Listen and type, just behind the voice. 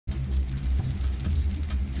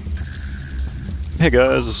Hey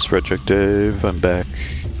guys, this is Red Check Dave. I'm back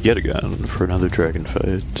yet again for another dragon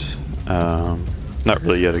fight. Not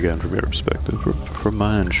really yet again from your perspective, but from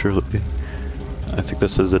mine, surely. I think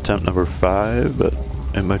this is attempt number 5, but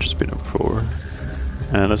it might just be number 4.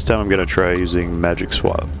 And this time I'm gonna try using Magic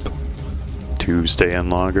Swap to stay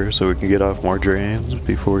in longer so we can get off more drains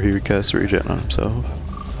before he casts regen on himself.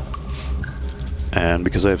 And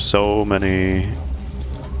because I have so many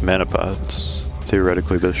mana pots,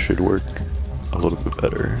 theoretically this should work a little bit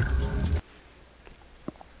better.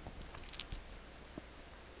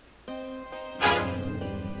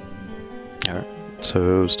 Alright,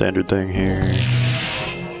 so standard thing here.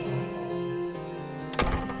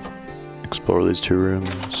 Explore these 2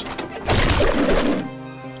 rooms.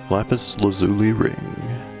 Lapis Lazuli ring.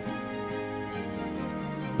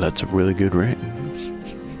 That's a really good ring.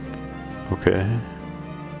 Okay.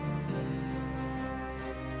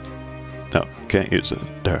 No, can't use it.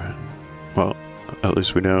 Darn. Well, at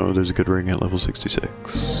least we know there's a good ring at level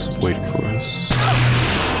 66 waiting for us.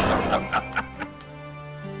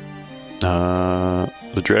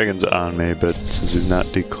 The dragon's on me, but since he's not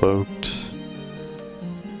decloaked,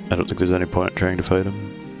 I don't think there's any point trying to fight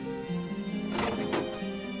him.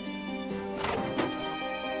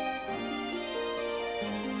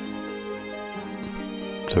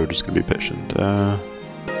 So we're just gonna be patient. Alright,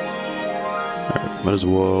 might as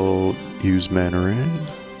well use Mana Rain.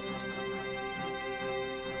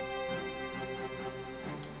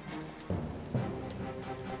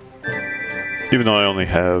 Even though I only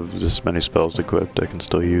have this many spells equipped, I can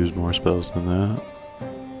still use more spells than that.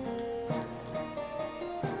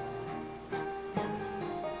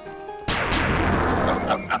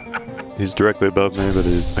 He's directly above me, but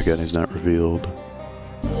again, he's not revealed.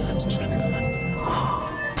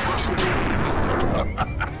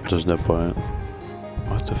 There's no point.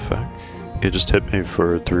 What the fuck? It just hit me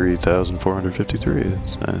for 3,453.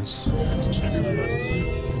 That's nice.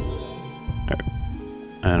 Alright.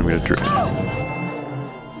 And I'm gonna drain.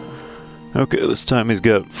 Okay, this time he's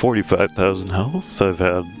got 45,000 health. I've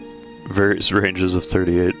had various ranges of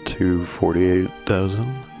 38 to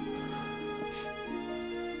 48,000.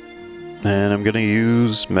 And I'm gonna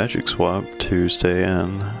use Magic Swap to stay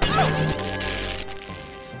in.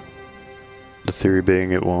 The theory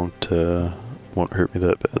being it won't hurt me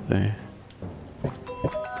that badly.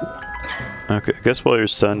 Okay, I guess while you're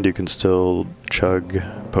stunned you can still chug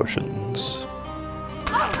potions.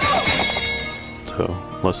 So,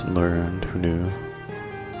 lesson learned, who knew?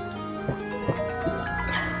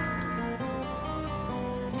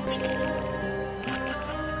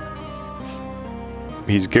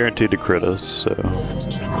 He's guaranteed to crit us, so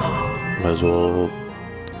might as well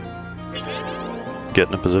get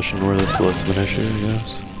in a position where that's less of an issue, I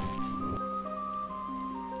guess.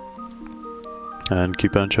 And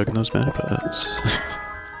keep on checking those mana pots.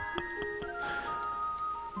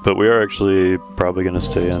 But we are actually probably going to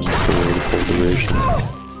stay in for the full duration.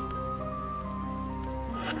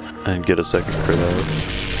 And get a second crit out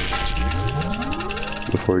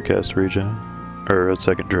before we cast regen. Or a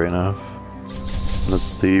second drain off. And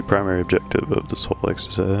that's the primary objective of this whole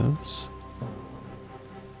exercise.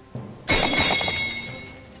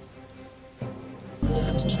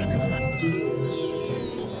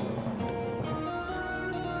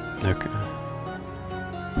 Okay.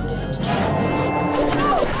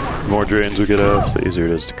 The more drains we get off, the easier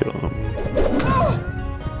it is to kill him.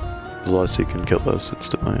 The less he can kill us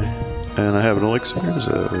instantly. And I have an elixir,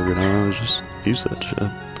 so we're gonna just use that shit.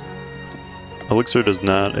 Elixir does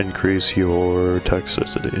not increase your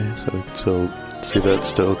toxicity, so we can still see that's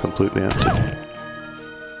still completely empty.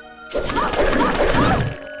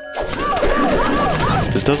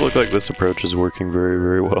 It does look like this approach is working very,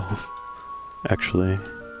 very well, actually.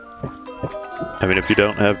 I mean, if you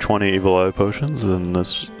don't have 20 Evil Eye potions, then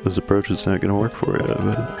this approach is not going to work for you,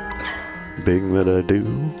 but being that I do,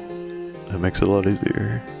 it makes it a lot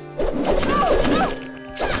easier.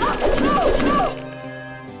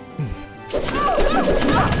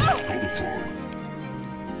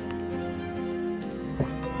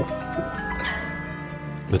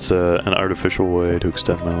 It's an artificial way to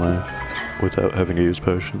extend my life without having to use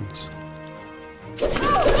potions.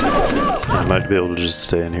 I might be able to just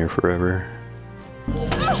stay in here forever.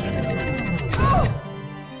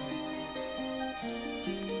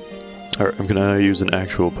 Alright, I'm gonna use an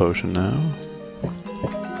actual potion now.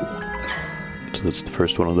 So that's the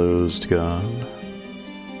first one of those to go on.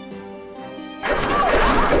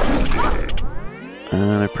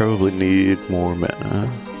 And I probably need more mana.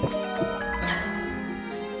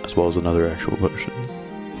 As well as another actual potion.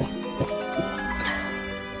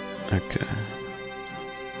 Okay.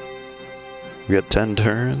 We got 10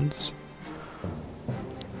 turns.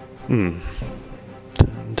 10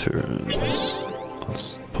 turns.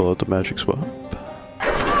 Let's pull out the magic swap.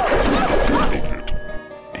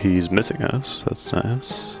 He's missing us, that's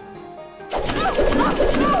nice.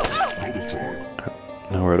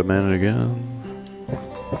 Now we're at a mana again.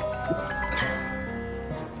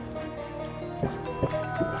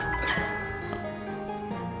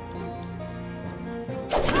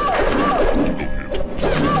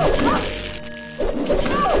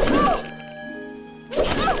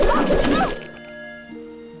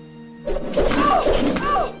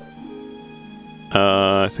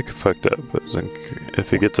 I think it fucked up. I think if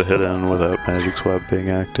he gets a hit in without magic swap being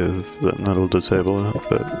active, then that'll disable it,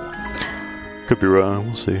 but could be wrong,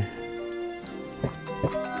 we'll see.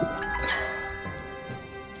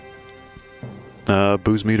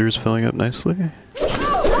 Booze meter is filling up nicely.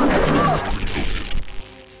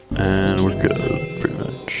 And we're good, pretty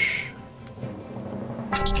much.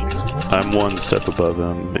 I'm one step above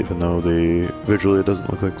him, even though visually it doesn't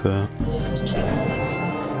look like that.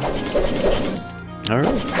 Alright,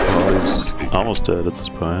 well he's almost dead at this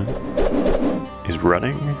point. He's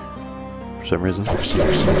running, for some reason.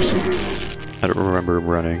 I don't remember him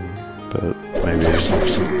running, but maybe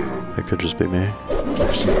it could just be me.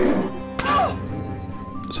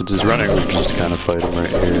 Since he's running, we can just kind of fight him right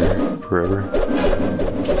here forever,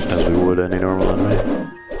 as we would any normal enemy.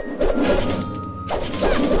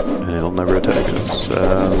 And he'll never attack us.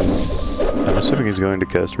 I'm assuming he's going to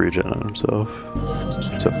cast regen on himself.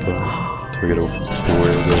 Except we gotta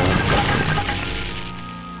beware of that.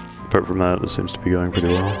 Apart from that, this seems to be going pretty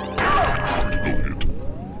well.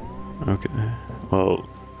 Okay. Well,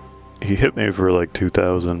 he hit me for like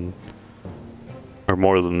 2,000 or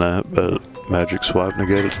more than that, but magic swap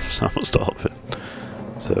negated almost all of it.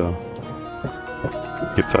 So,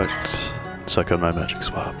 get fucked. Suck on my magic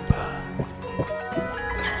swap.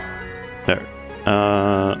 There.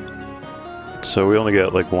 So we only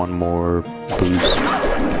got like one more boost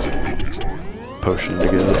potion to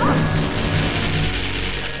get.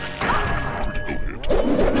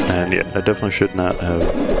 And yeah, I definitely should not have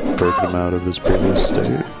broken him out of his previous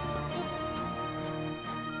state.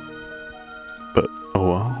 But, oh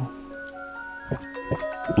well.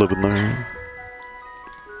 Live and learn.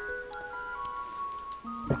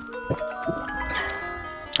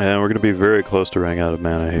 And we're gonna be very close to running out of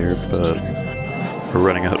mana here, but we're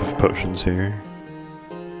running out of potions here.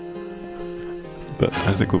 But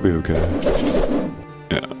I think we'll be okay.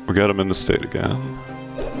 Yeah, we got him in the state again.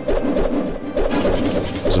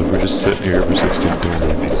 So if we just sit here for 16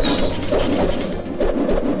 turns.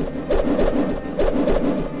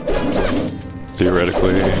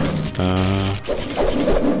 Theoretically,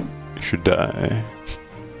 you should die.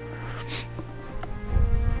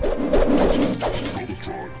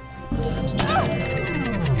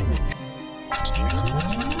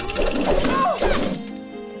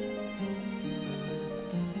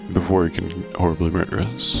 Before he can horribly murder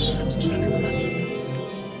us.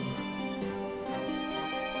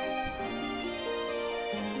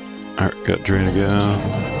 Alright, got Drain again.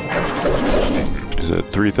 He's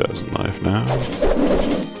at 3,000 life now.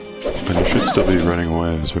 And he should still be running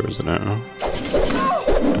away as far as I know.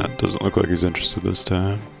 That doesn't look like he's interested this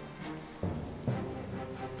time.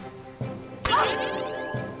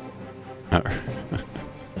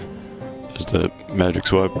 Is that magic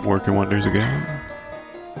swap working wonders again?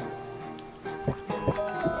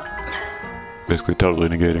 Basically totally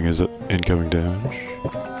negating his incoming damage.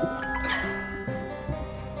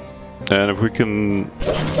 And if we can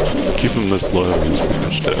keep him this low, he's pretty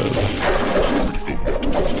much dead.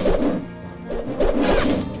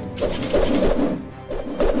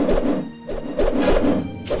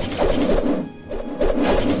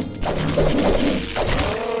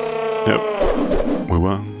 Yep, we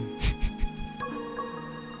won.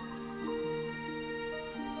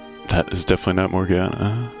 That is definitely not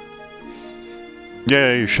Morgiana.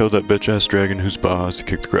 Yeah, you showed that bitch-ass dragon who's boss, you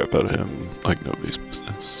kicked the crap out of him like nobody's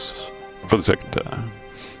business. For the second time.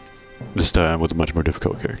 This time with a much more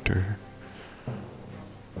difficult character.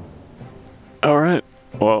 Alright,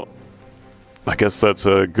 well, I guess that's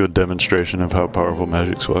a good demonstration of how powerful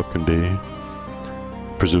magic swap can be.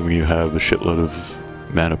 Presuming you have a shitload of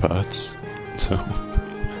mana pots. So,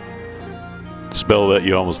 spell that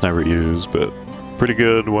you almost never use, but pretty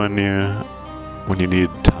good when you need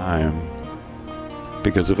time.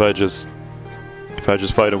 Because if I just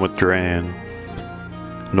fight him with Drain,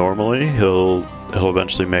 normally he'll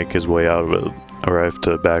eventually make his way out of it, or I have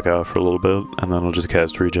to back out for a little bit, and then I'll just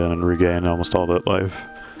cast regen and regain almost all that life.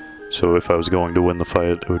 So if I was going to win the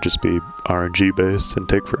fight, it would just be RNG based and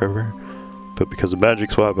take forever. But because of magic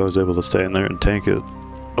swap, I was able to stay in there and tank it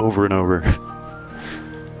over and over.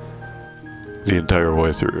 the entire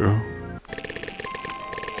way through.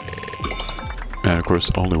 And of course,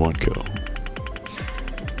 only one kill.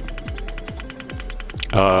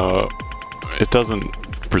 It doesn't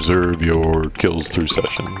preserve your kills through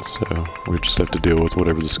sessions, so we just have to deal with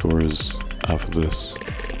whatever the score is off of this.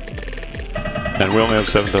 And we only have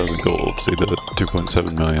 7,000 gold, so you did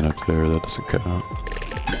 2.7 million up there, that doesn't count.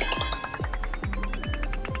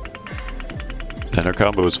 And our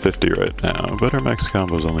combo is 50 right now, but our max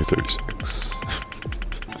combo is only 36.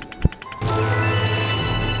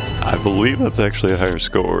 I believe that's actually a higher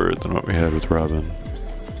score than what we had with Robin.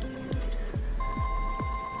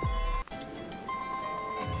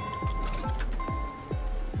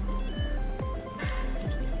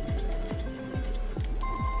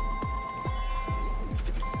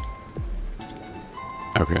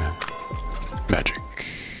 Okay. Magic.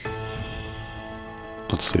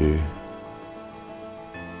 Let's see.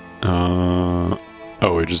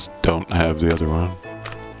 Oh, we just don't have the other one.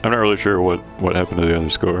 I'm not really sure what happened to the other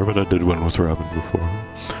score, but I did win with Robin before.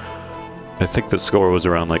 I think the score was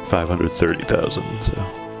around like 530,000, so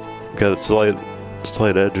got a slight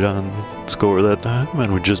edge on score that time,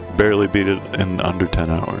 and we just barely beat it in under 10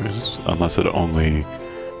 hours, unless it only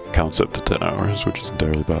counts up to 10 hours, which is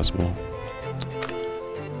entirely possible.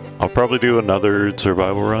 I'll probably do another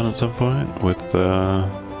survival run at some point with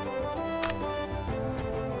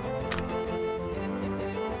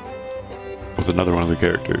another one of the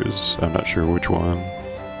characters. I'm not sure which one.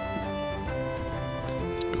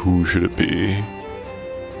 Who should it be?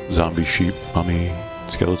 Zombie, sheep, mummy,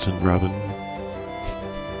 skeleton, Robin?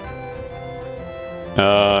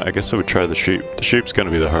 I guess I would try the sheep. The sheep's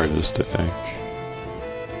gonna be the hardest, I think.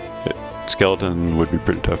 Skeleton would be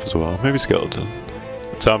pretty tough as well. Maybe skeleton.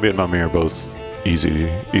 Zombie and mummy are both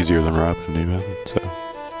easier than Robin even, so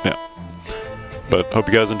yeah. But hope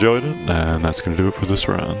you guys enjoyed it, and that's gonna do it for this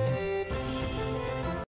run.